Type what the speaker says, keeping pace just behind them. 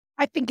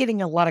I've been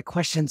getting a lot of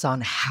questions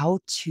on how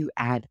to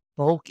add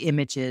bulk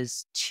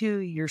images to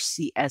your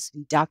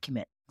CSV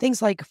document.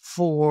 Things like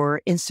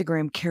for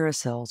Instagram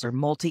carousels or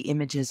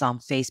multi-images on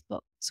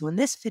Facebook. So in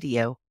this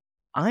video,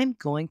 I'm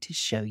going to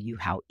show you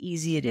how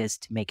easy it is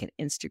to make an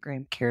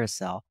Instagram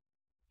carousel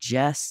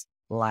just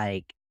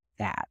like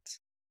that.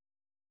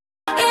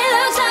 It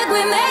looks like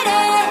we made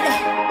it.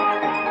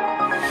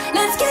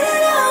 Let's get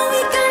it on.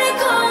 We got it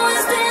going,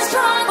 stand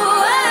strong.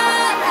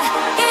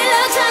 It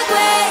looks like we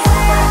made it.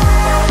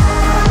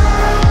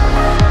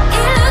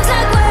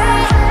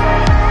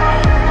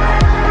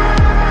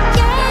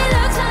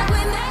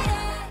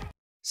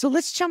 So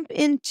let's jump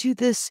into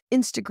this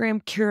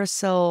Instagram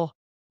carousel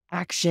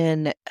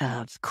action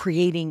of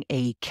creating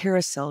a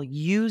carousel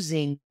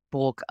using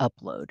bulk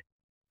upload.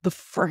 The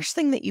first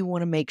thing that you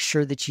want to make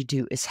sure that you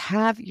do is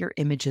have your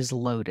images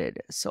loaded.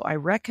 So I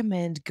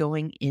recommend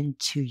going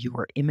into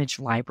your image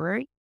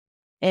library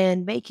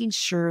and making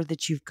sure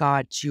that you've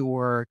got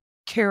your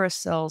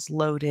carousels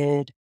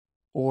loaded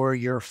or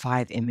your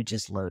 5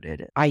 images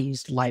loaded. I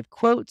used live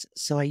quotes,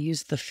 so I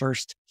used the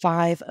first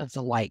 5 of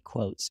the light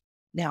quotes.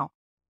 Now,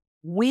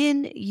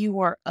 when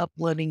you are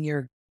uploading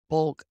your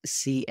bulk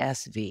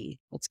CSV,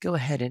 let's go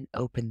ahead and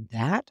open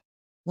that.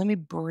 Let me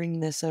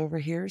bring this over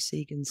here so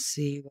you can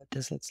see what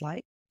this looks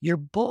like. Your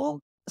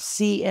bulk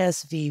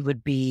CSV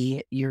would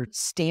be your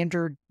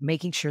standard,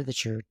 making sure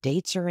that your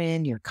dates are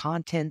in, your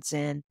content's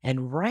in,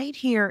 and right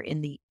here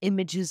in the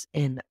images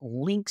and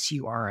links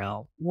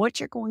URL, what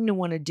you're going to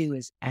want to do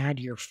is add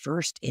your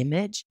first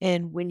image.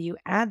 And when you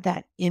add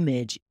that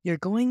image, you're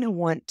going to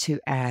want to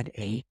add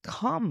a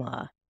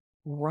comma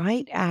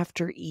right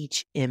after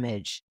each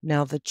image.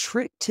 Now, the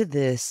trick to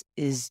this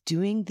is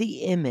doing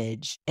the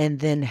image and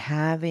then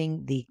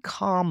having the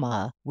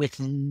comma with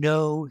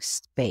no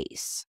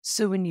space.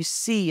 So when you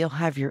see, you'll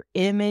have your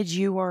image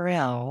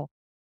URL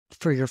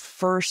for your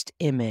first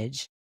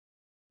image,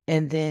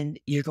 and then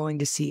you're going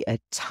to see a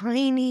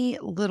tiny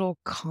little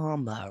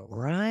comma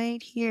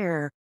right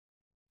here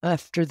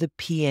after the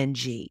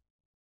PNG.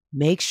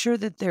 Make sure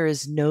that there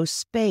is no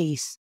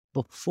space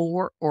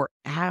before or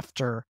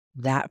after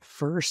that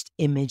first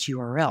image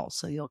URL.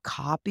 So you'll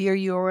copy your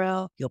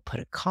URL, you'll put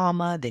a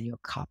comma, then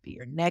you'll copy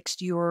your next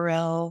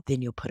URL,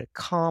 then you'll put a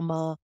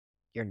comma,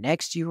 your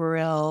next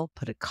URL,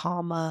 put a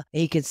comma,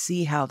 and you can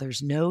see how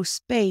there's no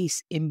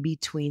space in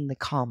between the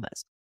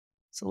commas.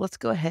 So let's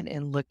go ahead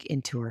and look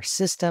into our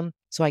system.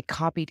 So I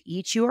copied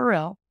each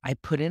URL, I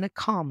put in a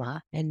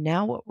comma, and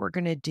now what we're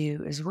going to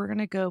do is we're going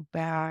to go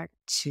back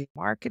to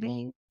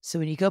marketing. So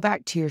when you go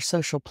back to your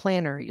social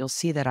planner, you'll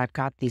see that I've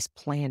got these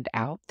planned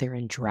out. They're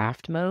in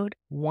draft mode.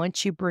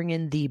 Once you bring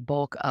in the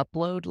bulk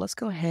upload, let's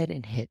go ahead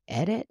and hit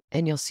edit.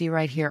 And you'll see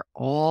right here,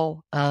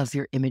 all of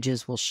your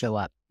images will show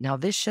up. Now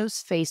this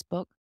shows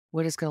Facebook,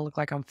 what it's going to look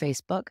like on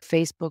Facebook.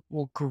 Facebook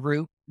will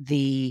group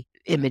the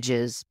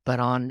images,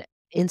 but on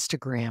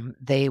Instagram,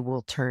 they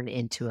will turn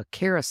into a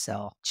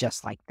carousel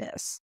just like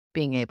this,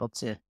 being able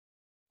to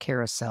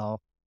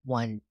carousel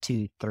 1,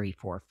 2, 3,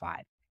 4, 5.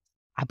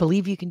 I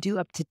believe you can do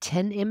up to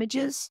 10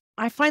 images.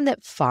 I find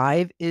that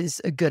 5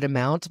 is a good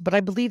amount, but I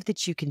believe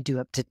that you can do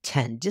up to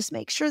 10. Just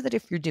make sure that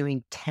if you're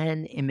doing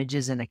 10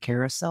 images in a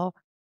carousel,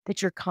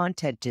 that your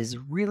content is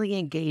really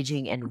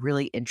engaging and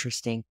really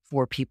interesting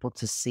for people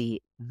to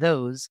see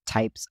those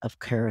types of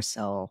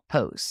carousel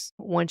posts.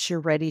 Once you're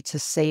ready to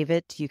save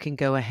it, you can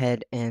go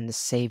ahead and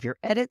save your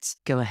edits,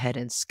 go ahead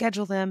and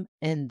schedule them,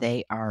 and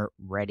they are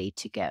ready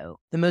to go.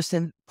 The most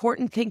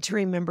important thing to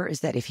remember is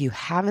that if you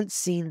haven't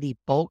seen the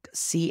bulk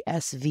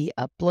CSV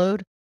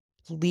upload,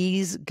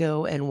 please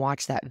go and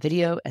watch that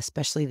video,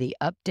 especially the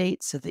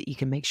update, so that you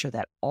can make sure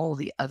that all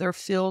the other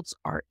fields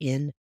are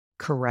in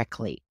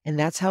correctly. And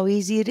that's how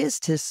easy it is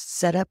to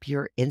set up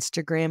your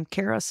Instagram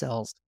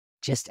carousels.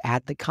 Just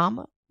add the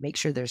comma, make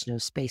sure there's no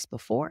space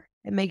before,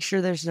 and make sure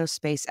there's no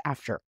space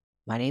after.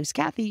 My name's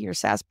Kathy, your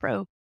SaaS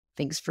Pro.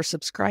 Thanks for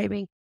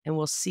subscribing, and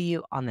we'll see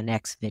you on the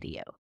next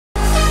video.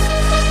 Oh,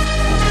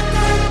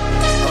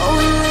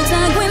 it looks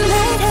like we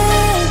made it.